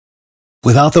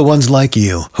Without the ones like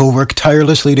you, who work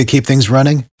tirelessly to keep things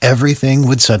running, everything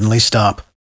would suddenly stop.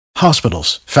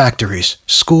 Hospitals, factories,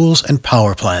 schools, and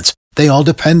power plants, they all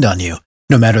depend on you.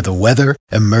 No matter the weather,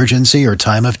 emergency, or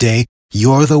time of day,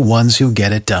 you're the ones who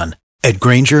get it done. At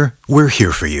Grainger, we're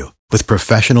here for you with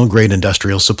professional-grade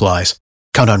industrial supplies.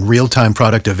 Count on real-time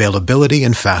product availability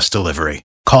and fast delivery.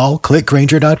 Call,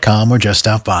 clickgrainger.com, or just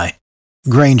stop by.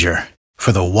 Grainger,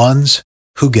 for the ones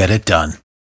who get it done.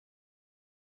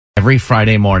 Every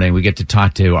Friday morning, we get to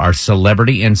talk to our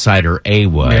celebrity insider, A.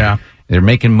 Wood. Yeah. They're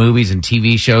making movies and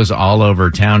TV shows all over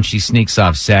town. She sneaks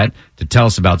off set to tell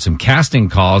us about some casting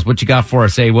calls. What you got for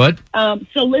us, A. Wood?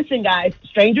 So listen, guys,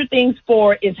 Stranger Things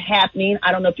 4 is happening.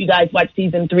 I don't know if you guys watched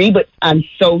season 3, but I'm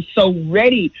so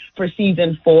ready for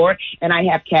season 4, and I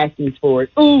have castings for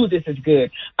it. Ooh, this is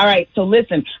good. All right, so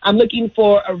listen, I'm looking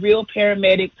for a real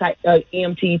paramedic type,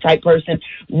 EMT type person.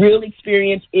 Real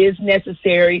experience is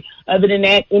necessary. Other than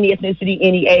that, any ethnicity,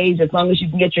 any age, as long as you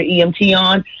can get your EMT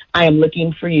on, I am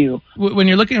looking for you. When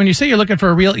you say you're looking for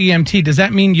a real EMT, does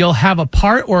that mean you'll have a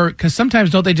part, or because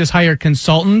sometimes don't they just hire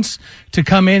consultants to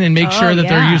come in and make sure that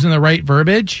they're using the right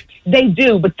verbiage? They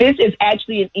do, but this is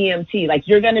actually an EMT. Like,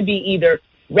 you're going to be either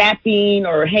rapping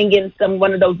or hanging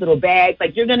one of those little bags.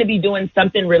 Like, you're going to be doing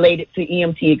something related to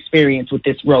EMT experience with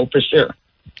this role for sure.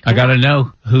 I got to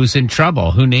know who's in trouble,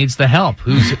 who needs the help,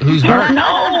 who's hurt.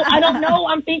 I don't know.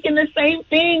 I'm thinking the same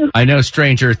thing. I know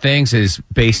Stranger Things is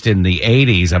based in the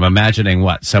 80s. I'm imagining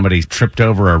somebody tripped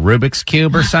over a Rubik's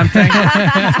Cube or something?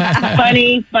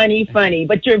 Funny.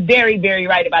 But you're very, very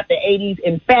right about the 80s.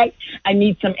 In fact, I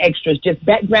need some extras, just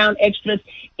background extras,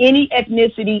 any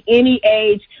ethnicity, any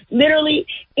age. Literally,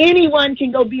 anyone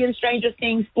can go be in Stranger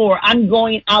Things 4. I'm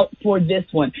going out for this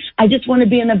one. I just want to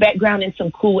be in the background in some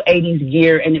cool 80s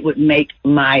gear, and it would make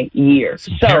my year.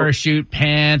 Some parachute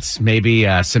pants, maybe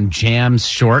some Jams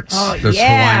shorts. Those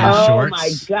yeah. Hawaiian shorts. Oh,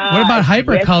 my God. What about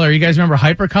Hypercolor? Yes. You guys remember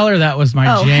Hypercolor? That was my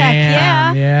jam.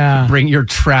 Heck yeah. Bring your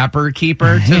Trapper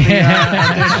Keeper to the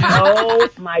Oh,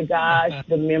 my gosh,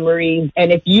 the memories.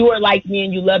 And if you are like me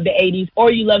and you love the 80s, or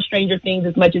you love Stranger Things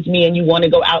as much as me and you want to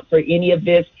go out for any of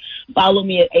this, follow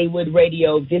me at A. Wood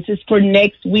Radio. This is for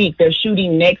next week. They're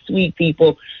shooting next week,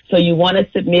 people. So you want to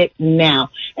submit now.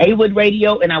 A. Wood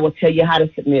Radio, and I will tell you how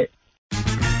to submit.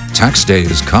 Tax day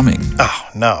is coming. Oh,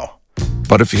 no.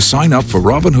 But if you sign up for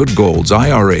Robinhood Gold's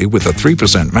IRA with a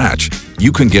 3% match,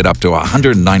 you can get up to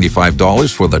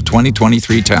 $195 for the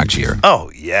 2023 tax year.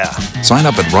 Oh, yeah. Sign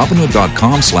up at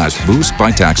Robinhood.com/boost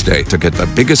by tax day to get the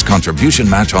biggest contribution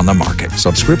match on the market.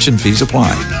 Subscription fees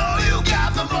apply.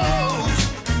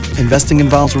 Investing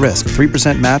involves risk.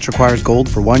 3% match requires gold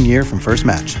for 1 year from first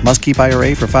match. Must keep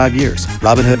IRA for 5 years.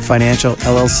 Robinhood Financial,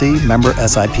 LLC, member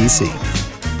SIPC.